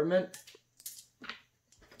empowerment.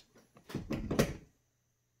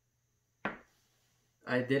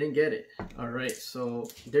 I didn't get it. All right, so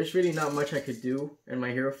there's really not much I could do in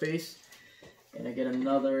my hero phase, and I get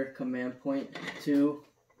another command point 2.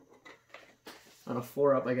 On a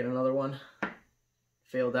 4-up, I get another one.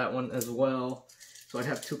 Failed that one as well. So I'd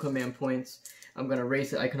have 2 command points. I'm going to raise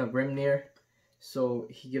the Icon of Grimnir. So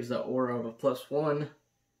he gives the aura of a +1.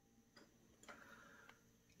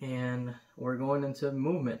 And we're going into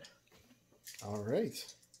movement. All right.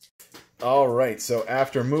 All right, so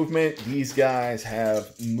after movement, these guys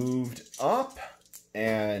have moved up.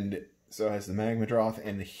 And so has the Magmadroth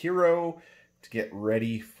and the hero to get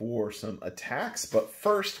ready for some attacks. But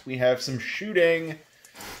first, we have some shooting.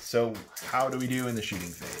 So how do we do in the shooting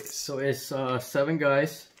phase? So it's 7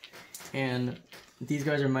 guys, and these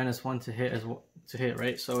guys are -1 to hit as well,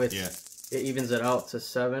 right? So it's It evens it out to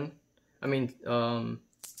 7. I mean to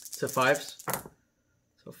 5s.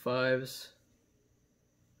 So 5s.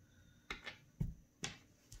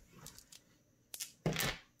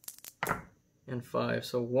 And 5.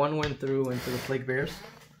 So 1 went through into the Plague Bears.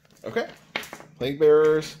 Okay. Plague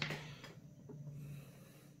Bearers.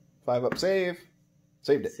 5-up save.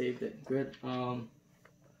 Saved it. Saved it. Good. The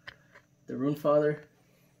Runefather.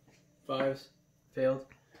 5s. Failed.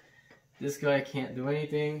 This guy can't do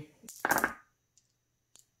anything.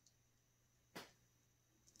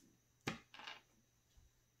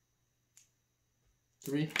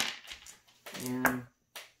 Three. And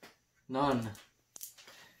none.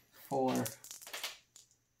 4.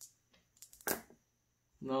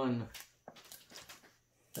 None.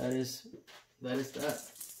 That is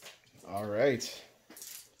that. All right.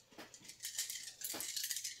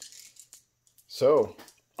 So,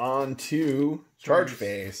 on to charge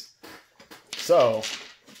phase. So,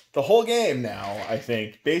 the whole game now, I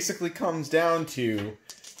think, basically comes down to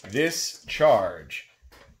this charge.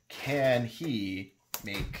 Can he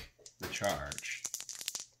make the charge?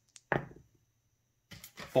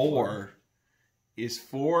 4. Is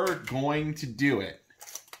 4 going to do it?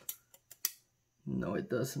 No, it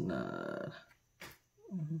does not.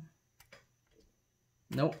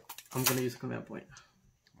 Nope. I'm going to use a command point.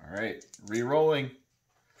 All right. Re-rolling.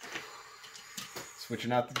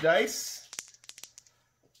 Switching out the dice.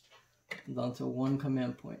 Down to 1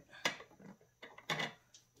 command point.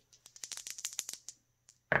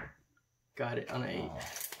 Got it on an 8.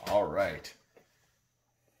 Oh, all right.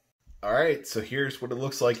 All right, so here's what it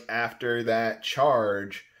looks like after that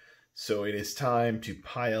charge. So it is time to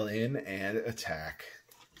pile in and attack.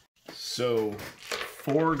 So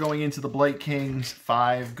 4 going into the Blight Kings,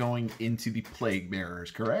 5 going into the Plague Bearers,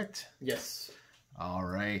 correct? Yes. All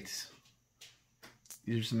right.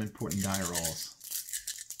 These are some important die rolls.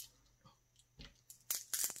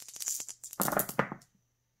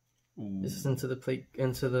 Ooh. This is into the Blight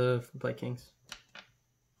Kings.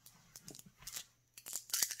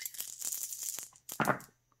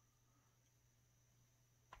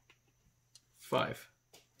 Five.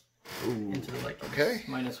 Ooh. Into the Blight Kings. Okay.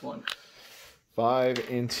 -1. 5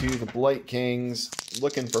 into the Blight Kings.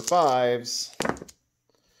 Looking for 5s.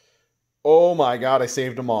 Oh my god, I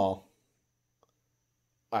saved them all.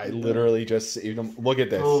 I literally just saved them. Look at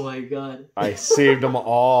this. Oh my god. I saved them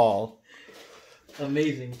all.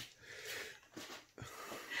 Amazing.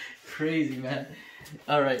 Crazy, man.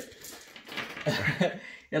 Alright.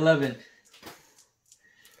 11.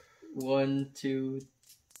 1, 2,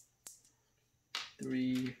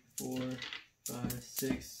 3, 4, 5,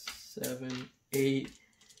 6, 7, 8,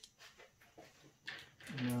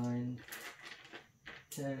 9,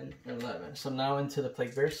 10, 11. So now into the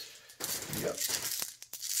Plague Bears. Yep.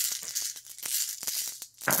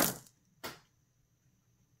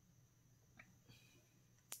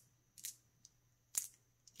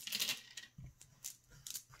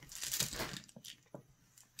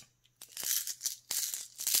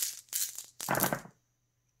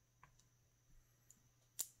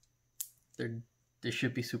 They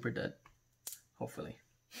should be super dead. Hopefully.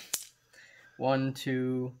 1,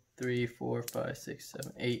 2, 3, 4, 5, 6,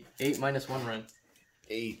 7, 8. 8 -1 run.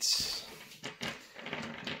 8.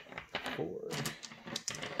 4.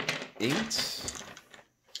 8.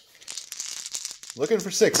 Looking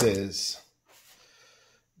for 6s.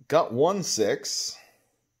 Got 1 6.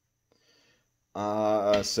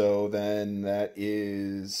 So then that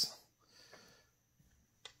is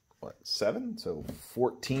what, 7? So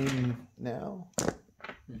 14 now.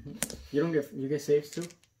 Mm-hmm. You get saves too?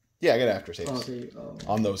 Yeah, I get after saves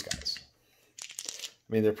on those guys.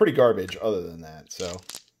 I mean, they're pretty garbage other than that. So,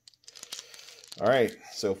 all right.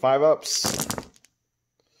 So 5 ups.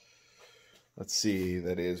 Let's see.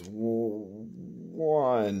 That is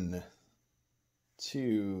 1,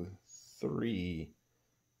 2, 3,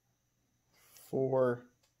 4,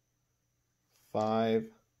 5,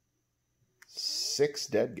 6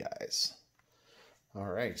 dead guys. All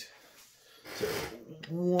right. So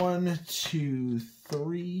 1, 2,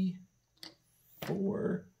 3,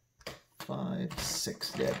 4, 5,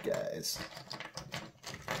 6 dead guys.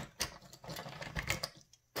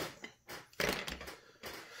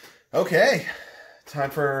 Okay, time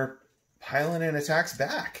for piling in attacks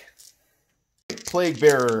back. Plague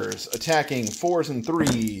Bearers attacking 4s and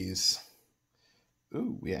 3s.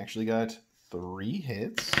 Ooh, we actually got 3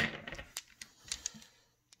 hits.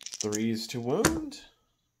 3s to wound.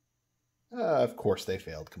 Of course they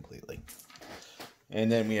failed completely. And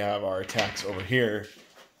then we have our attacks over here.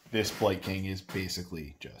 This Blight King is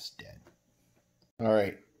basically just dead.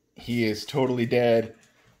 Alright, he is totally dead.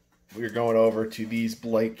 We're going over to these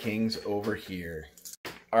Blight Kings over here.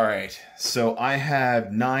 Alright, so I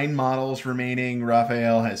have 9 models remaining.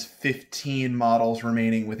 Raphael has 15 models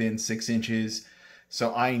remaining within 6 inches.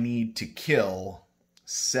 So I need to kill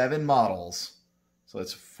 7 models. So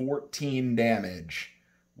that's 14 damage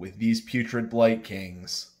with these Putrid Blight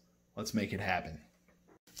Kings. Let's make it happen.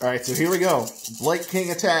 Alright, so here we go. Blight King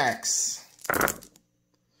attacks.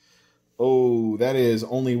 Oh, that is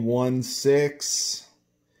only 1 6.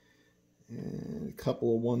 And a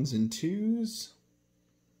couple of 1s and 2s.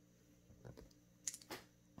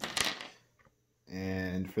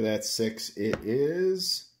 And for that 6, it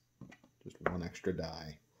is just 1 extra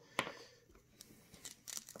die.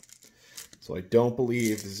 So I don't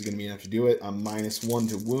believe this is going to be enough to do it. I'm -1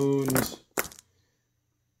 to wound.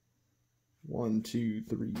 1, 2,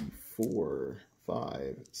 3, 4,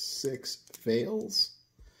 5, 6 fails.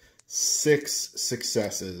 6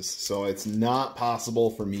 successes. So it's not possible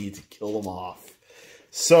for me to kill them off.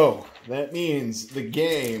 So that means the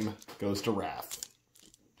game goes to Raph.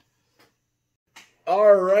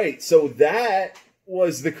 All right, so that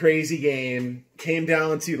was the crazy game. Came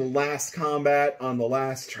down to the last combat on the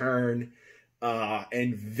last turn,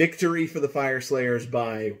 and victory for the Fyreslayers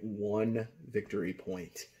by 1 victory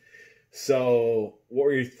point. So, what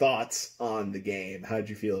were your thoughts on the game? How did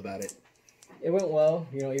you feel about it? It went well,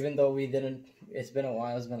 you know, even though we didn't. It's been a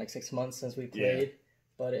while. It's been like 6 months since we played,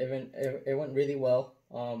 but it went really well.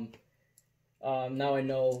 Now I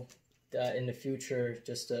know that in the future,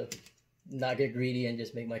 just to not get greedy and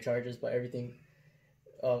just make my charges, but everything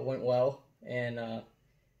went well. And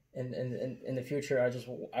in the future,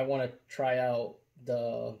 I want to try out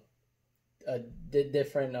the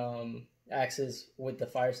different axes with the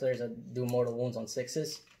Fyreslayers that do mortal wounds on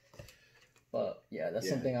 6s. But yeah, that's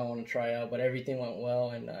something I want to try out. But everything went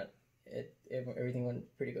well, and everything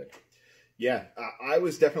went pretty good. Yeah, I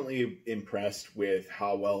was definitely impressed with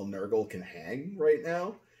how well Nurgle can hang right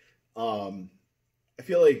now. I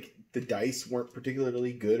feel like the dice weren't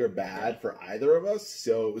particularly good or bad for either of us,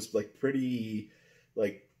 so it was like pretty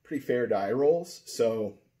fair die rolls.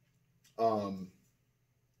 So,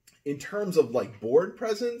 in terms of like board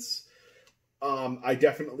presence, I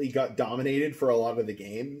definitely got dominated for a lot of the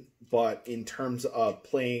game, but in terms of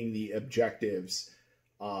playing the objectives,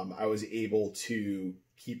 I was able to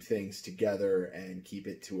keep things together and keep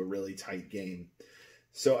it to a really tight game.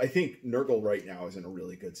 So I think Nurgle right now is in a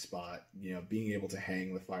really good spot. You know, being able to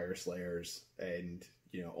hang with Fyreslayers and,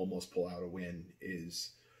 you know, almost pull out a win is,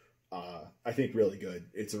 I think, really good.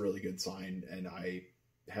 It's a really good sign, and I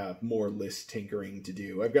have more list tinkering to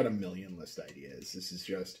do. I've got a million list ideas. This is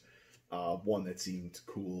just one that seemed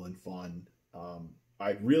cool and fun.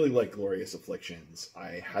 I really like Glorious Afflictions.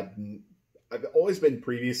 I've always been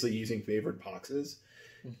previously using Favored Poxes.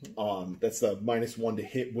 Mm-hmm. That's the -1 to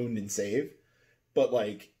hit, wound, and save. But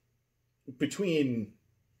like between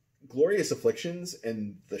Glorious Afflictions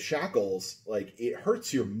and the Shackles, like it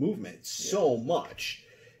hurts your movement so much.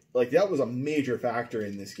 Like that was a major factor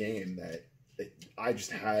in this game that I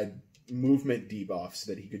just had movement debuffs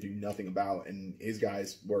that he could do nothing about, and his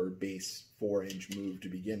guys were base 4-inch move to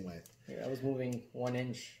begin with. Yeah, I was moving 1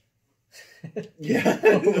 inch.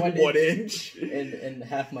 Yeah, 1 inch, and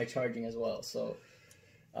half my charging as well. So,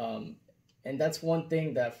 and that's one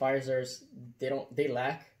thing that Fyreslayers they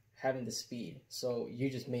lack, having the speed. So you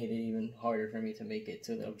just made it even harder for me to make it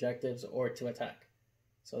to the objectives or to attack.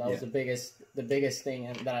 So that was the biggest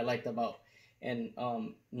thing that I liked about. And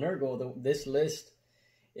Nurgle, this list,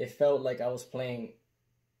 it felt like I was playing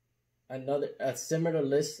a similar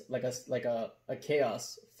list, like a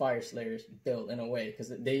Chaos Fyreslayers build in a way, because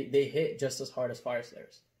they hit just as hard as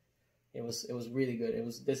Fyreslayers. It was really good.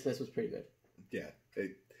 This list was pretty good. Yeah,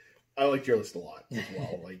 I liked your list a lot as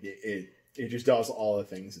well. Like it just does all the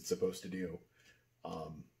things it's supposed to do.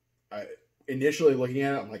 I initially looking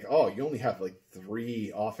at it, I'm like, oh, you only have like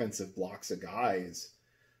 3 offensive blocks of guys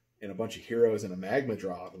and a bunch of heroes and a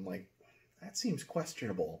Magmadroth. I'm like, that seems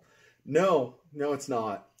questionable. No, it's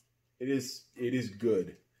not. It is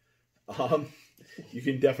good. You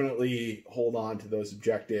can definitely hold on to those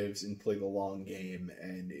objectives and play the long game,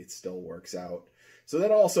 and it still works out. So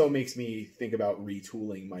that also makes me think about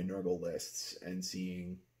retooling my Nurgle lists and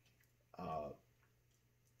seeing,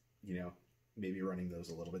 maybe running those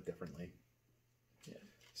a little bit differently. Yeah.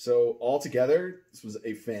 So altogether, this was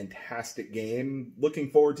a fantastic game.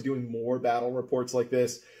 Looking forward to doing more battle reports like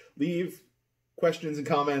this. Leave questions and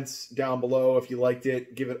comments down below if you liked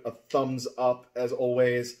it. Give it a thumbs up, as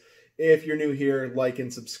always. If you're new here, like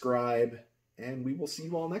and subscribe, and we will see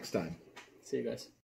you all next time. See you guys.